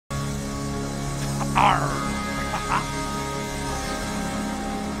Arr.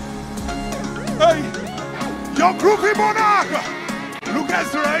 Hey, your groovy monarch. Look,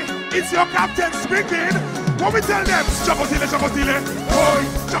 EZRA, it's your captain speaking. What we tell them? Chapotile, boy.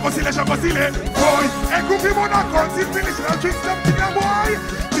 Chapotile, boy. And groovy monarch runs it, finish and drink something, boy.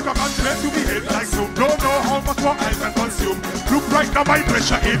 If I can't let you behave like so, don't know how much more I can consume. Look right now, my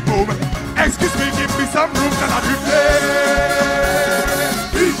pressure in boom. Excuse me, give me some room that I replay.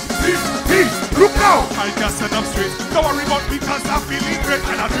 Look now, I can't stand up straight. Don't worry about me because I'm feeling great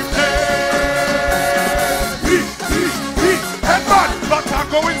and I replay. Headman, but I'm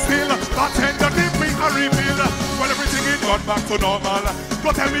going still. Bartender, give me a refill. Well, everything is gone back to normal.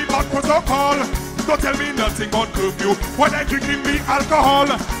 Don't tell me about protocol. Don't tell me nothing about curfew when I drinking me alcohol.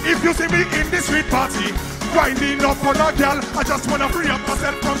 If you see me in the street party, grinding up on a girl, I just wanna free up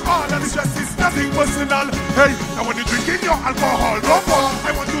myself from all of this stress. It's nothing personal. Hey, and when you're drinking your alcohol, no more.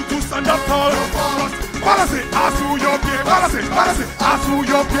 I want you to stand up tall. Balance, ask who your beer. Balance, ask who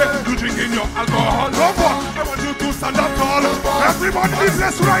your beer. You drinking your alcohol, no more. I want you to stand up tall. Everybody is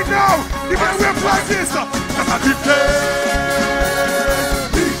blessed right now. You can wave like this. That's a replay.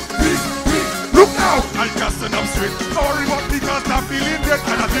 Look now, I can't stand up straight. Don't worry about me because I'm feeling great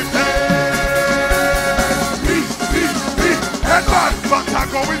and I headman, but I'm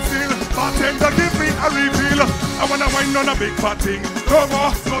going still. Bartender, give me a refill. I wanna wine on a big fat thing. No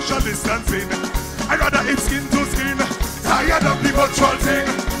more social distancing. I'd rather eat skin to skin. Tired of people trolling.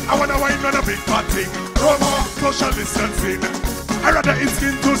 I wanna wine on a big fat thing. No more social distancing. I'd rather eat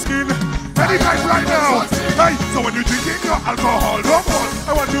skin to skin. Any time right now. Hey, so when you're drinking your alcohol, no more.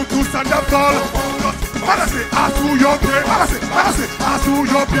 I want you to stand up tall. Balance, ask who your beer. Balance, ask who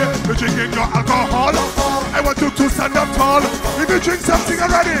your beer. You're drinking your alcohol. I want you to stand up tall. If you drink something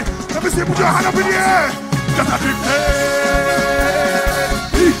already, let me see, put your hand up in the air. Just a drink.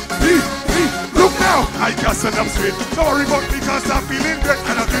 Look now, I can't stand up straight. Don't worry about me because I'm feeling great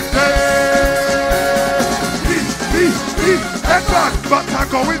and I drink. Headman, but I'm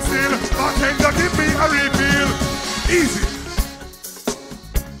going still. Bartender, give me a refill. Easy.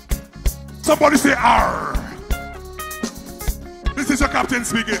 Somebody say arr. This is your captain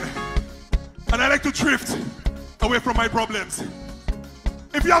speaking. And I like to drift away from my problems.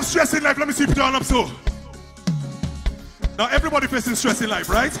 If you have stress in life, let me see if you're on up so. Now everybody facing stress in life,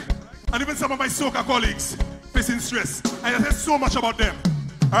 right? And even some of my SOCA colleagues facing stress. I heard so much about them.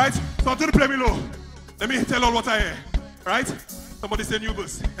 Alright? So I'm going to play me low. Let me tell all what I hear. Right? Somebody say new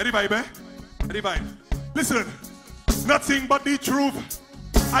bus. Any vibe, eh? Any vibe? Listen. Nothing but the truth.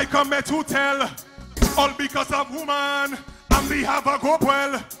 I come here to tell. All because of woman. And we have a go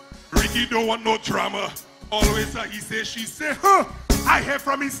well. Ricky don't want no drama. Always he say, she say, huh. I hear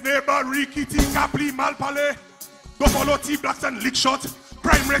from his neighbor, Ricky T. Capli Malpale. Don't follow T. Blacks and lick shot.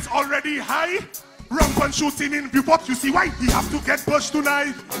 Crime rates already high. Rampant shooting in Viewport. You see why he have to get pushed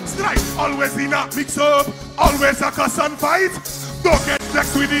tonight. Strike, always in a mix up. Always a cuss and fight. Don't get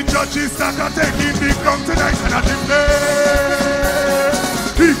vexed with the judges that are taking the ground tonight. And I play.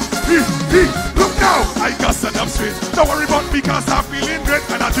 Look now, I got stand up straight. Don't worry about me because I'm feeling great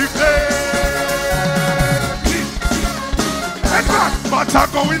and I play. Headman, but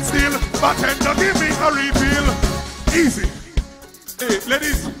I'm going still. Bartender, give me a refill. Easy. Hey,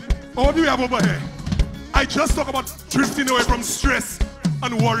 ladies, what do we have over here? I just talk about drifting away from stress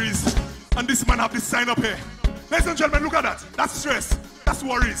and worries. And this man have this sign up here. Ladies and gentlemen, look at that. That's stress. That's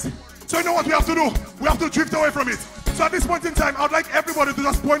worries. So you know what we have to do? We have to drift away from it. So at this point in time, I'd like everybody to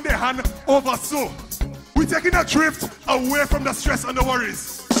just point their hand over so. We're taking a drift away from the stress and the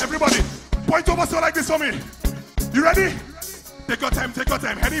worries. Everybody, point over so like this for me. You ready? Take your time, take your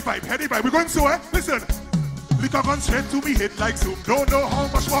time. Heady vibe, heady vibe. We're going so, eh? Listen. Liquor gone straight to me head like zoom. Don't know how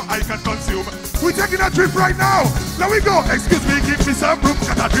much more I can consume. We're taking a drift right now. There we go. Excuse me, give me some room.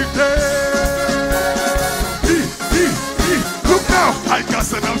 Got a drift Look now. I can't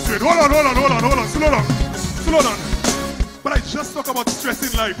stand up straight. Hold on. Slow down. But I just talk about stress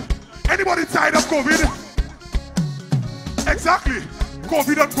in life. Anybody tired of COVID? Exactly.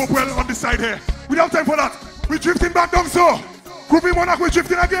 COVID don't go well on this side here. We don't have time for that. We're drifting back down so. Groovy Monarch, we're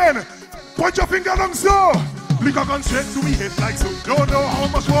drifting again. Point your finger down so. Liquor gone straight to me head like so. Don't know how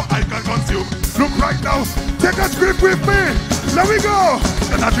much more I can consume. Look right now. Take a grip with me. There we go.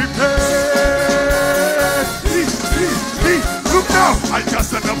 And I drip Look now. I can't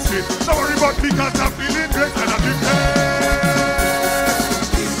stand up straight. Don't worry about me because I'm feeling great. And I drip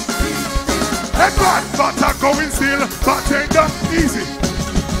Headman, but I'm going still. Bartender, easy.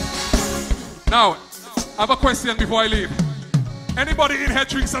 Now, I have a question before I leave. Anybody in here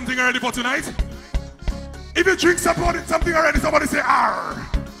drink something already for tonight? If you drink something already, somebody say, arr.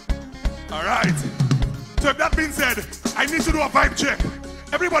 All right. being said, I need to do a vibe check.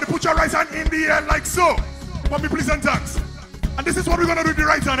 Everybody put your right hand in the air like so. For me, please and thanks. And this is what we're gonna do with the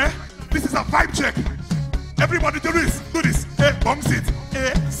right hand, eh? This is a vibe check. Everybody do this, hey, bounce it,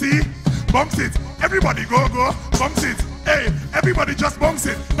 hey, see, bounce it. Everybody go, bounce it, hey, everybody just bounce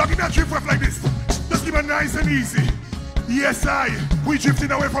it. Now give me a drift wave like this. Just give it nice and easy. Yes, we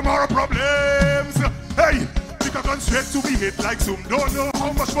drifting away from our problems. Hey, we can go straight to be hit like Zoom. Don't know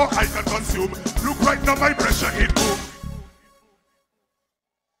how much more I can consume. Look right now, my pressure hit boom.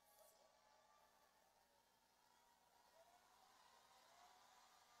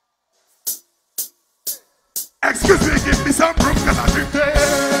 Excuse me, give me some room, cause I'm drifting.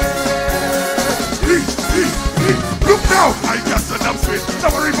 Look now, I just stand up straight.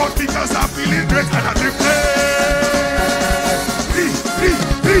 Don't worry about me, cause I'm feeling great and I'm drifting.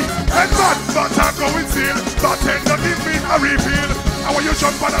 And man, but I'm going still. But then don't give me a refill. I want you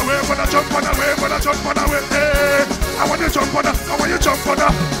jump on the wave, when I jump on the wave, when I jump on the wave. Hey, I want you jump on the, I want you jump on the.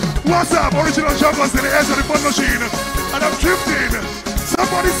 What's up, original jumpers in the edge of the fun machine. And I'm drifting.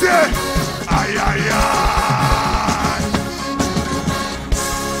 Somebody say, aye, aye, aye.